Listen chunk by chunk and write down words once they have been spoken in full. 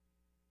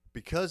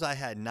Because I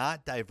had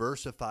not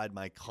diversified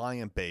my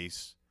client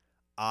base,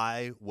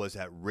 I was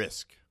at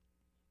risk.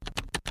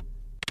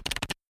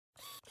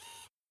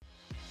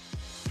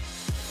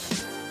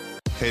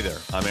 Hey there,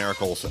 I'm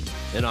Eric Olson.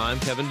 And I'm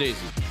Kevin Daisy.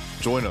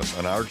 Join us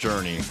on our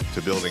journey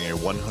to building a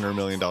 $100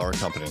 million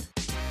company.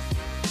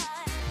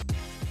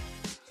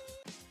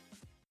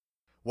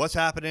 What's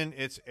happening?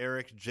 It's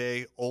Eric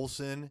J.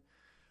 Olson.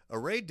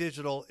 Array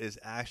Digital is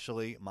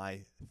actually my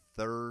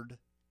third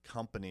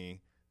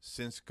company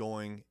since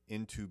going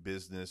into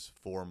business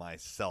for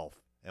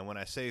myself. And when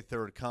I say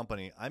third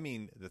company, I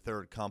mean the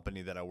third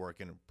company that I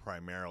work in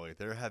primarily.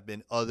 There have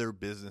been other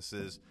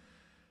businesses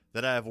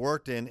that I have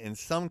worked in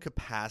some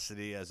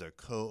capacity as a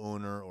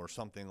co-owner or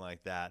something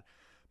like that,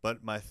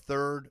 but my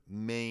third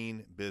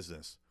main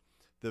business.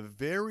 The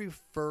very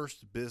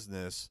first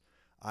business,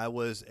 I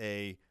was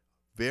a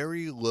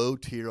very low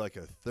tier, like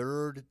a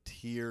third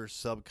tier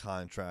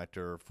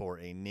subcontractor for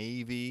a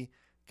Navy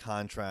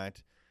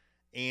contract.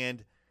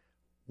 And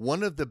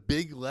one of the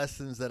big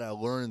lessons that I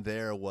learned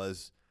there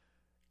was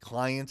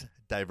client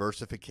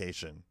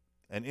diversification.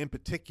 And in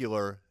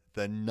particular,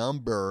 the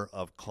number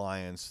of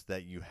clients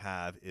that you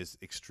have is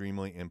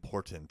extremely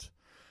important.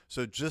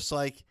 So just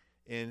like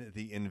in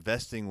the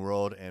investing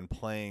world and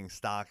playing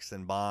stocks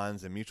and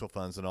bonds and mutual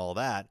funds and all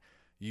that,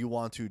 you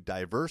want to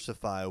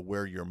diversify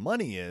where your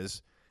money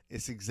is.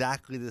 It's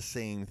exactly the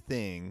same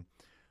thing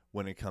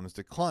when it comes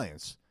to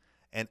clients.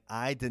 And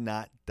I did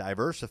not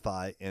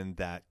diversify in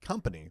that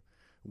company.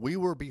 We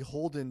were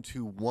beholden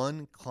to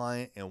one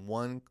client and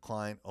one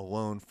client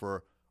alone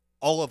for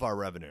all of our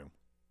revenue.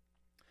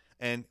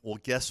 And well,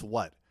 guess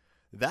what?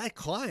 That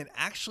client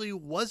actually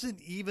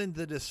wasn't even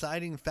the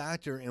deciding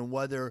factor in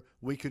whether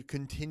we could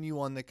continue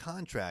on the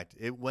contract.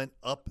 It went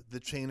up the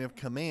chain of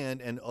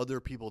command and other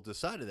people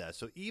decided that.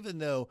 So even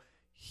though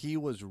he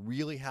was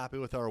really happy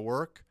with our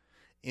work,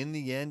 in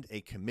the end,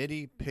 a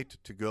committee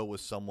picked to go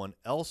with someone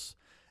else.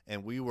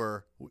 And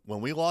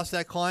when we lost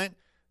that client,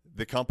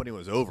 the company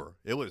was over.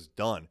 It was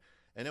done.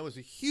 And it was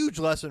a huge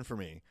lesson for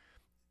me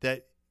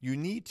that you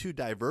need to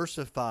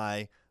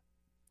diversify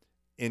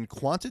in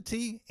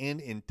quantity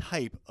and in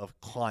type of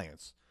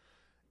clients.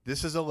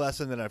 This is a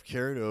lesson that I've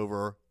carried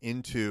over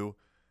into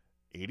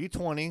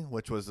 80/20,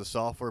 which was the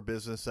software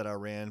business that I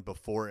ran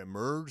before it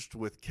merged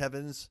with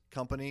Kevin's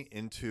company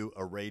into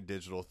Array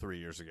Digital 3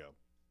 years ago.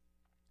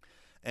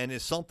 And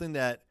it's something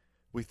that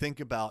we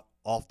think about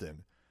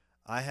often.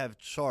 I have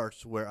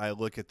charts where I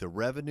look at the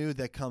revenue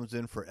that comes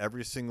in for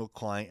every single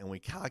client and we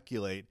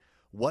calculate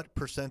what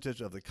percentage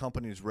of the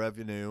company's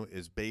revenue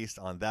is based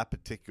on that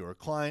particular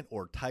client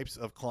or types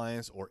of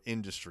clients or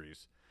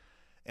industries.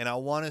 And I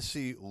want to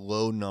see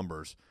low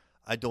numbers.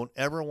 I don't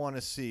ever want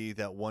to see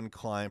that one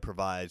client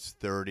provides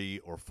 30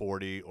 or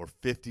 40 or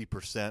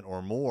 50%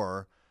 or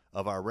more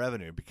of our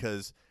revenue,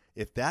 because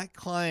if that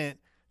client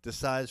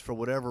decides for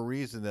whatever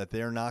reason that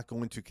they're not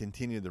going to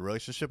continue the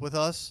relationship with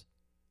us,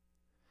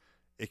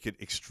 it could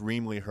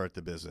extremely hurt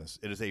the business.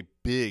 It is a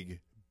big,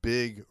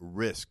 big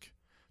risk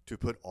to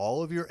put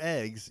all of your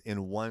eggs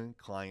in one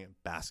client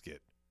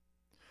basket.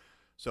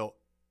 So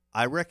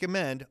I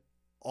recommend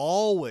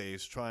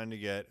always trying to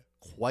get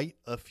quite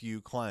a few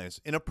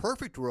clients. In a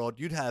perfect world,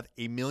 you'd have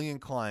 1 million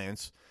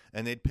clients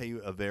and they'd pay you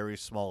a very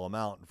small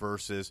amount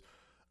versus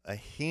a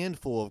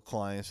handful of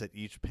clients that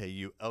each pay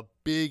you a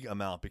big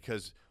amount,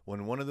 because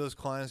when one of those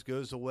clients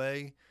goes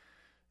away,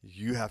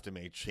 you have to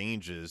make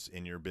changes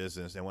in your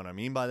business. And what I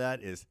mean by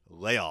that is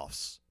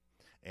layoffs.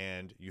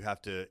 And you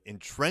have to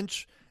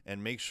entrench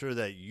and make sure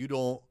that you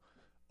don't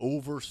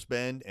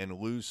overspend and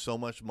lose so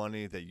much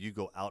money that you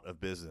go out of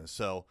business.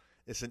 So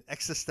it's an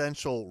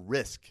existential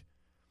risk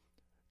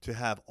to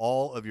have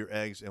all of your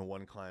eggs in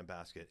one client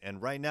basket.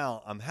 And right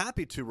now, I'm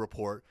happy to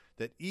report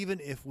that even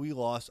if we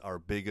lost our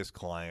biggest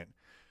client,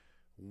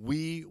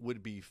 we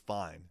would be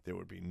fine. There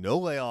would be no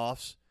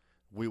layoffs.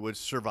 We would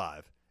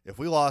survive. If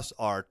we lost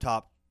our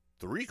top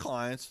 3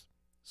 clients,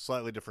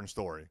 slightly different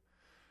story.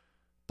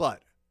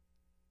 But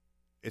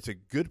it's a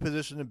good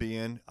position to be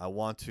in. I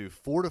want to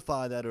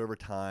fortify that over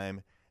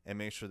time and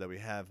make sure that we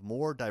have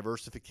more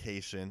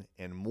diversification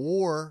and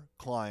more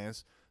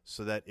clients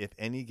so that if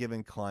any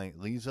given client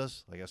leaves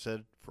us, like I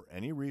said, for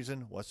any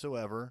reason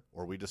whatsoever,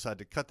 or we decide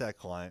to cut that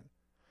client,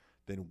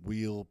 then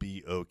we'll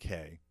be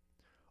okay.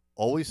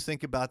 Always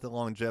think about the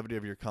longevity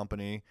of your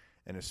company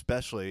and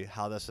especially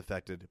how that's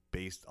affected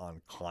based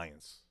on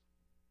clients.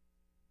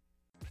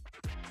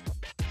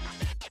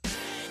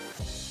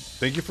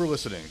 Thank you for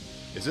listening.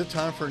 Is it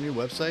time for a new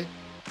website?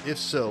 If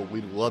so,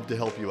 we'd love to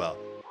help you out.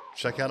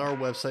 Check out our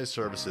website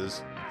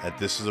services at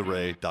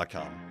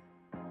thisisarray.com.